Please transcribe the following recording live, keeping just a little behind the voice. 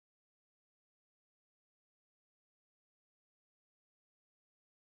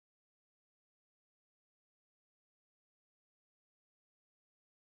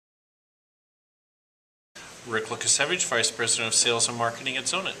Ric Lukasiewicz, Vice President of Sales and Marketing at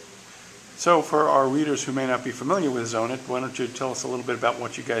Zonit. So for our readers who may not be familiar with Zonit, why don't you tell us a little bit about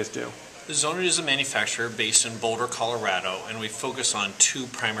what you guys do? Zonit is a manufacturer based in Boulder, Colorado, and we focus on two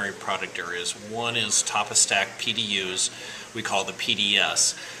primary product areas. One is top-of-stack PDUs, we call the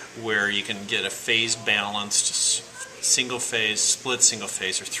PDS, where you can get a phase-balanced single-phase, split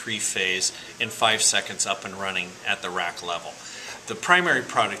single-phase, or three-phase in 5 seconds up and running at the rack level. The primary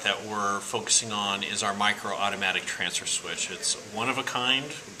product that we're focusing on is our micro-automatic transfer switch. It's one of a kind.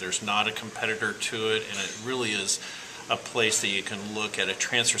 There's not a competitor to it, and it really is a place that you can look at a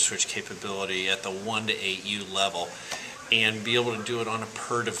transfer switch capability at the 1 to 8U level and be able to do it on a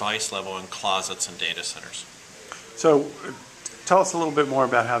per device level in closets and data centers. So tell us a little bit more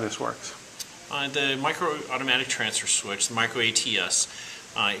about how this works. The micro-automatic transfer switch, the MicroATS,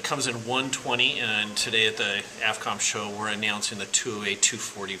 it comes in 120, and today at the AFCOM show we're announcing the 208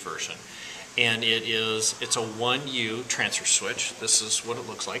 240 version. And it's a 1U transfer switch. This is what it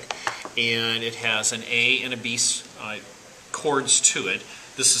looks like. And it has an A and a B cords to it.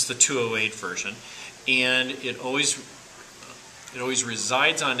 This is the 208 version. And it always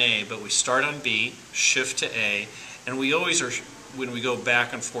resides on A, but we start on B, shift to A, and we always are, when we go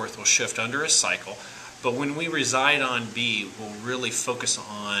back and forth, we'll shift under a cycle. But when we reside on B, we'll really focus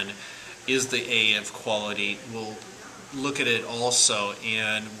on, is the A of quality? We'll look at it also,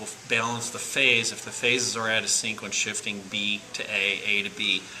 and we'll balance the phase. If the phases are out of sync when shifting B to A to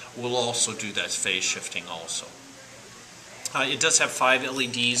B, we'll also do that phase shifting also. It does have 5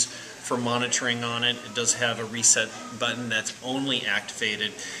 LEDs for monitoring on it. It does have a reset button that's only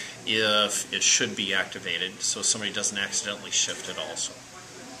activated if it should be activated, so somebody doesn't accidentally shift it also.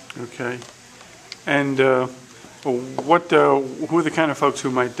 Okay. And who are the kind of folks who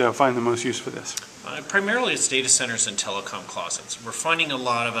might find the most use for this? Primarily it's data centers and telecom closets. We're finding a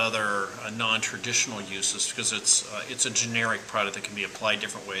lot of other non-traditional uses because it's a generic product that can be applied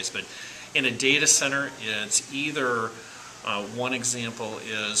different ways. But in a data center, it's either, one example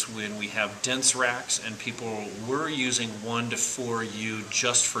is when we have dense racks and people were using 1 to 4U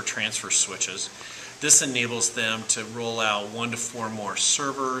just for transfer switches. This enables them to roll out 1 to 4 more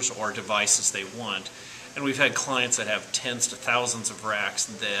servers or devices they want. And we've had clients that have tens to thousands of racks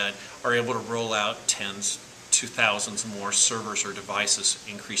that are able to roll out tens to thousands more servers or devices,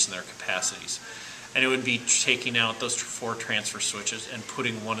 increasing their capacities. And it would be taking out those 4 transfer switches and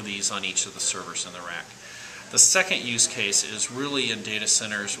putting one of these on each of the servers in the rack. The second use case is really in data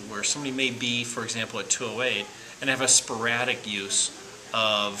centers where somebody may be, for example, at 208 and have a sporadic use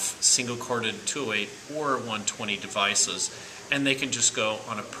of single-corded 208 or 120 devices, and they can just go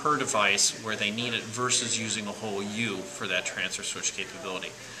on a per device where they need it versus using a whole U for that transfer switch capability.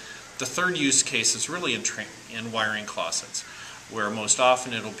 The third use case is really in wiring closets, where most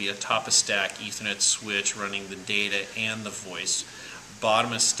often it'll be a top-of-stack Ethernet switch running the data and the voice,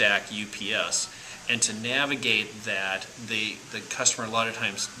 bottom-of-stack UPS. And to navigate that, the customer a lot of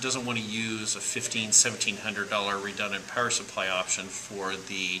times doesn't want to use a $1,500, $1,700 redundant power supply option for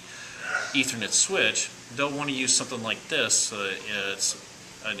the Ethernet switch. They'll want to use something like this, so that it's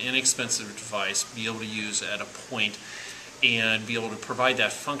an inexpensive device, be able to use at a point and be able to provide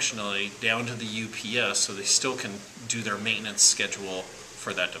that functionality down to the UPS so they still can do their maintenance schedule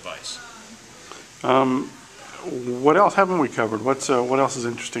for that device. What else haven't we covered? What else is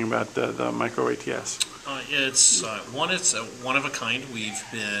interesting about the MicroATS? It's one of a kind. We've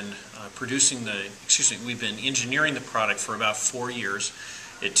been we've been engineering the product for about 4 years.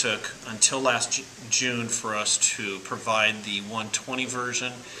 It took until last June for us to provide the 120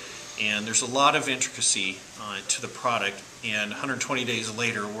 version, and there's a lot of intricacy to the product, and 120 days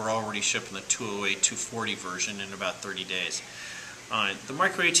later we're already shipping the 208 240 version in about 30 days. The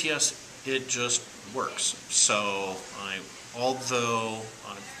MicroATS, it just works. So although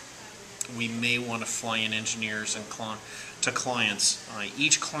we may want to fly in engineers and to clients,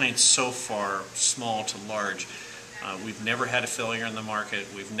 each client so far, small to large, we've never had a failure in the market.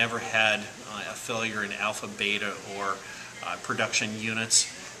 We've never had a failure in alpha, beta, or production units.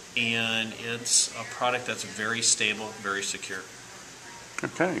 And it's a product that's very stable, very secure.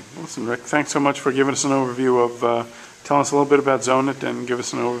 Okay. Listen, Ric, thanks so much for giving us an overview of, telling us a little bit about Zonit and give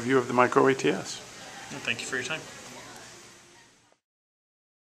us an overview of the MicroATS. Thank you for your time.